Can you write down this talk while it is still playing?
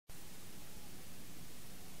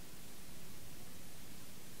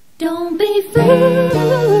Don't be fooled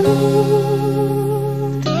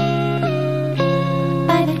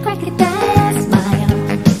by that crocodile smile.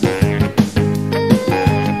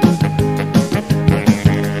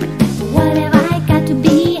 What have I got to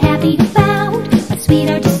be happy about? My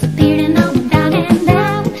sweetheart disappeared and now I'm down and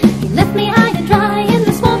out. You left me high and dry in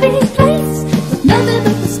this swampy place with nothing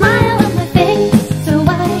but the smile on my face. So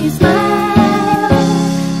why you smile?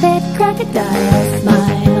 That crocodile smile.